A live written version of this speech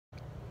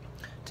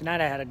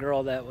Tonight I had a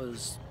girl that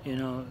was, you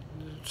know,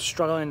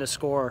 struggling to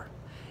score,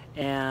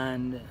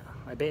 and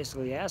I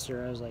basically asked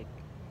her, I was like,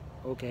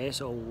 okay,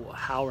 so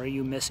how are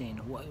you missing?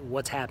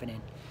 What's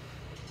happening?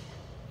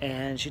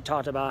 And she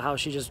talked about how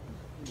she just,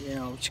 you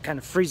know, she kind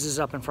of freezes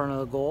up in front of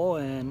the goal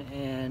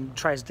and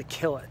tries to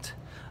kill it.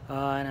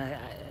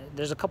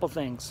 There's a couple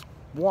things.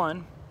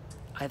 One,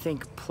 I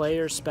think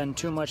players spend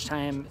too much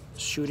time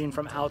shooting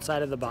from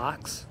outside of the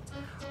box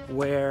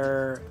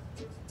where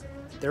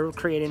they're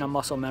creating a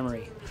muscle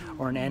memory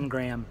or an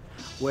engram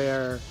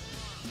where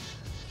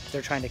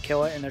they're trying to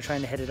kill it and they're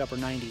trying to hit it upper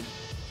 90,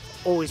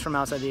 always from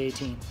outside the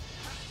 18.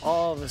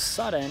 All of a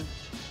sudden,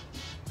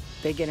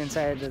 they get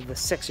inside the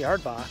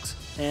 6-yard box,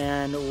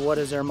 and what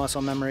does their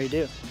muscle memory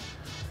do?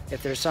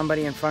 If there's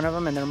somebody in front of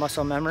them and their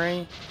muscle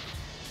memory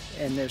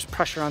and there's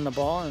pressure on the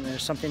ball and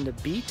there's something to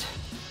beat,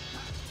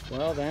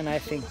 well, then I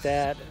think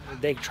that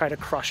they try to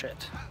crush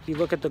it. If you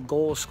look at the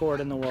goals scored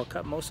in the World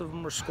Cup, most of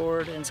them were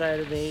scored inside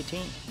of the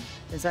 18,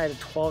 inside of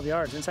 12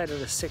 yards, inside of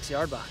the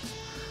 6-yard box.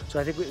 So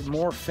I think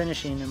more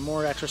finishing and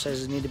more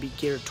exercises need to be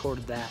geared toward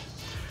that.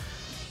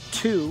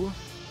 Two,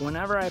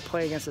 whenever I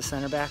play against a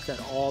center back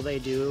that all they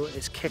do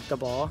is kick the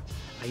ball,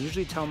 I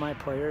usually tell my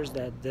players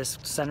that this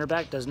center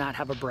back does not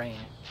have a brain.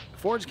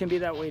 Forwards can be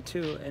that way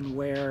too, and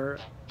where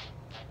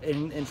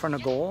in front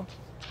of goal,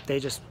 they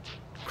just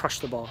crush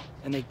the ball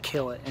and they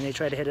kill it and they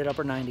try to hit it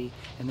upper 90,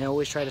 and they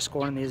always try to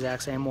score in the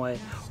exact same way,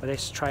 or they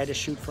try to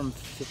shoot from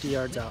 50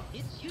 yards out.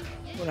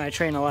 When I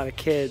train a lot of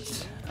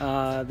kids,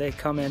 they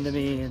come into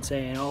me and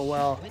saying, oh,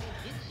 well,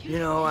 you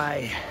know,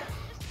 I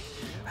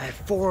had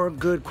 4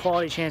 good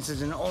quality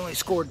chances and only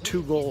scored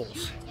 2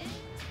 goals.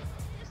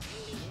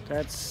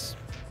 That's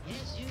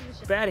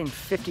batting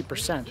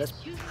 50%. That's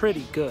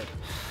pretty good.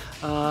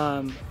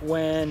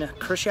 When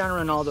Cristiano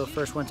Ronaldo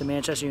first went to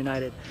Manchester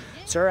United,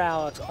 Sir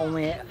Alex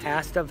only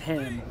asked of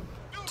him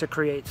to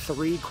create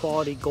 3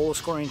 quality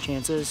goal-scoring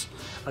chances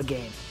a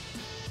game.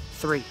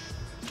 3.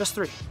 Just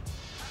 3.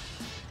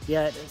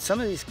 Yet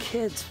some of these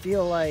kids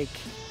feel like,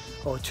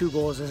 oh, 2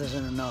 goals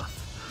isn't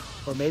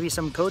enough. Or maybe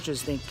some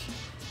coaches think,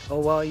 oh,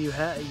 well, you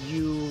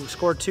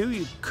scored 2,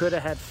 you could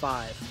have had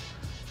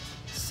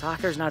 5.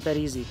 Soccer's not that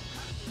easy.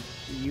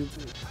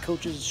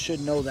 Coaches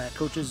should know that.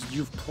 Coaches,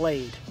 you've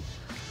played.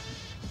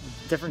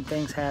 Different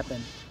things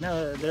happen.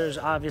 Now, there's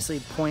obviously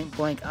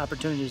point-blank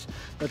opportunities.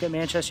 Look at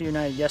Manchester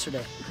United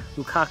yesterday.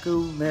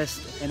 Lukaku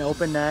missed an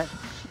open net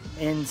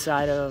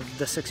inside of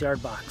the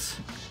 6-yard box.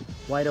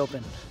 Wide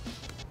open.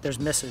 There's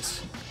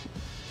misses.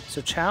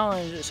 So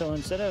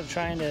instead of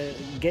trying to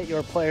get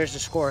your players to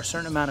score a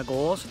certain amount of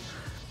goals,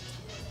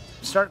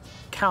 start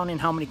counting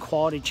how many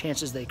quality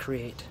chances they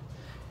create.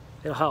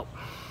 It'll help.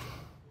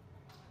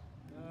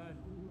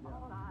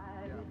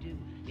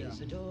 Yes,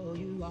 adore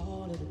you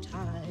all of the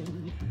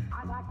time.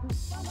 I like to.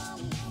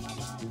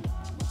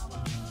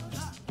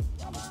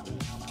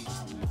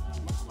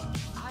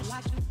 I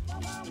like to.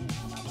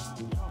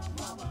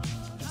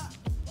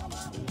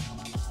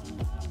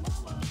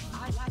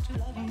 I like to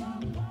love you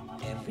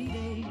every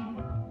day.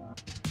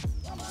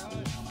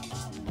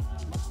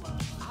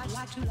 I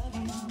like to love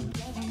you,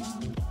 love you.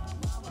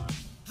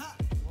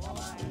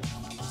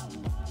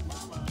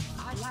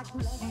 I like to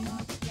love you,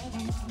 love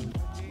you.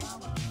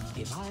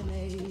 If I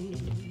may.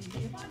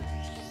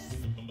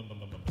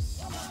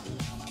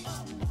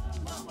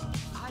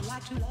 I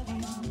like to love you,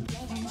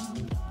 love you.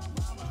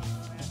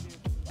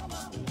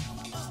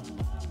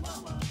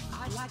 I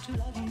like to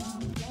love you,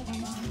 love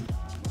you.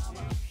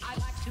 I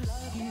like to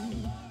love you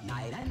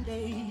night and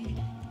day,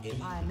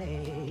 if I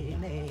may.